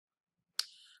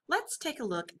Let's take a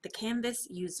look at the Canvas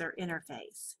user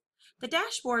interface. The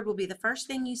dashboard will be the first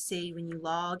thing you see when you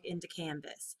log into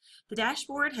Canvas. The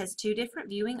dashboard has two different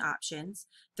viewing options,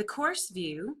 the course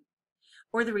view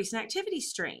or the recent activity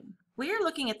stream. We are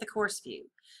looking at the course view.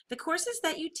 The courses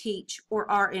that you teach or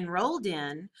are enrolled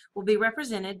in will be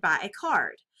represented by a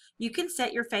card. You can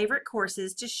set your favorite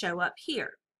courses to show up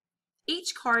here.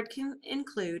 Each card can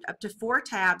include up to 4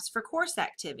 tabs for course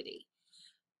activity.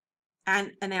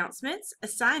 And announcements,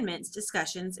 assignments,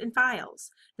 discussions, and files.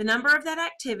 The number of that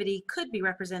activity could be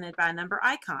represented by a number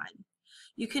icon.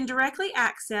 You can directly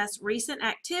access recent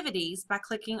activities by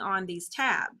clicking on these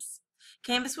tabs.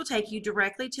 Canvas will take you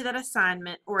directly to that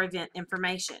assignment or event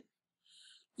information.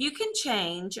 You can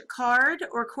change card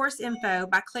or course info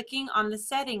by clicking on the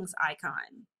settings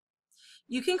icon.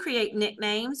 You can create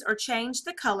nicknames or change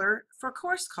the color for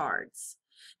course cards.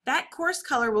 That course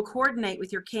color will coordinate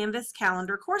with your Canvas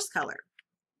calendar course color.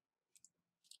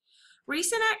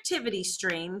 Recent activity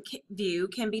stream view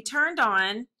can be turned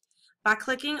on by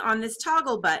clicking on this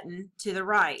toggle button to the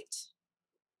right.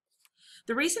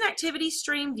 The recent activity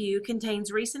stream view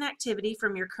contains recent activity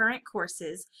from your current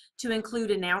courses to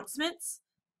include announcements,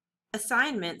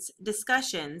 assignments,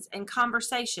 discussions, and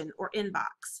conversation or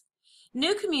inbox.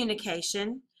 New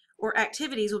communication or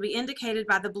activities will be indicated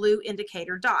by the blue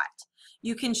indicator dot.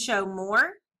 You can show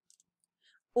more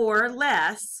or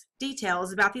less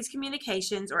details about these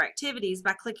communications or activities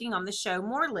by clicking on the Show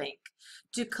More link.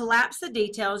 To collapse the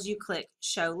details, you click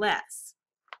Show Less.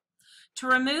 To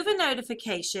remove a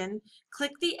notification,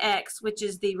 click the X, which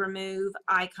is the remove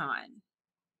icon.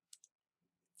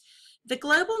 The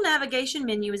global navigation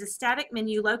menu is a static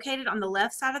menu located on the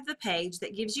left side of the page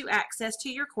that gives you access to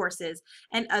your courses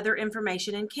and other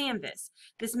information in Canvas.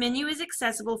 This menu is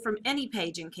accessible from any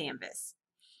page in Canvas.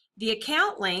 The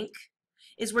account link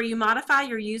is where you modify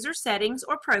your user settings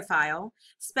or profile,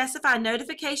 specify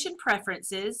notification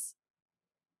preferences,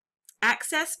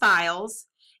 access files,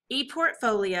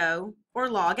 ePortfolio, or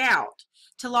log out.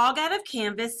 To log out of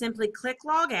Canvas, simply click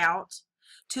Log Out.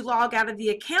 To log out of the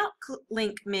Account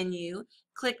Link menu,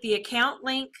 click the Account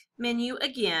Link menu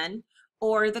again,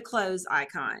 or the Close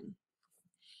icon.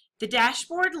 The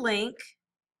dashboard link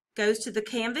goes to the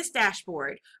Canvas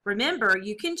dashboard. Remember,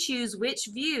 you can choose which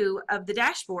view of the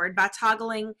dashboard by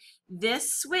toggling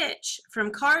this switch from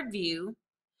Card View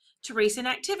to Recent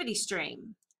Activity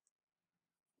Stream.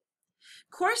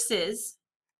 Courses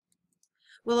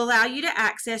will allow you to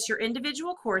access your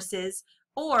individual courses,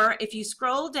 or if you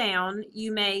scroll down,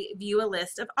 you may view a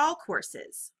list of all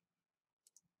courses.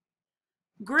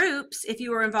 Groups, if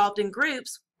you are involved in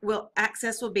groups,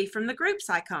 access will be from the groups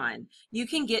icon. You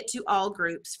can get to all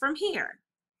groups from here.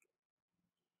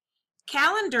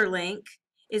 Calendar link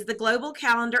is the global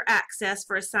calendar access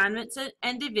for assignments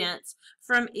and events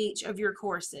from each of your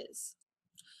courses.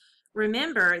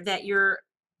 Remember that your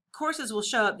courses will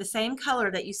show up the same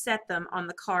color that you set them on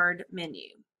the card menu.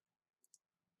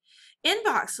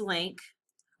 Inbox link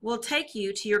will take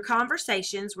you to your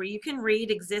conversations where you can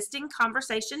read existing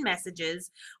conversation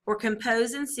messages or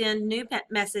compose and send new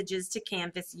messages to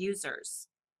Canvas users.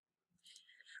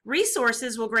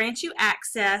 Resources will grant you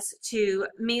access to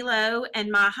Milo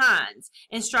and MyHeinz.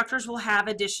 Instructors will have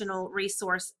additional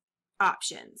resource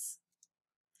options.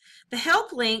 The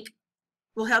help link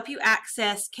will help you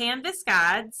access Canvas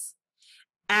guides,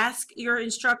 ask your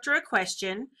instructor a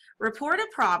question, report a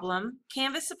problem,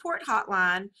 Canvas support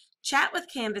hotline, chat with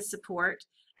Canvas support,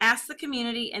 ask the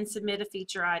community, and submit a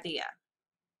feature idea.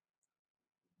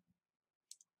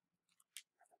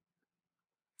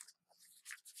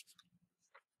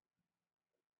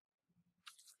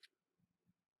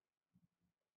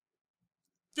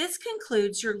 This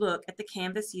concludes your look at the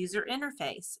Canvas user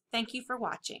interface. Thank you for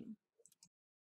watching.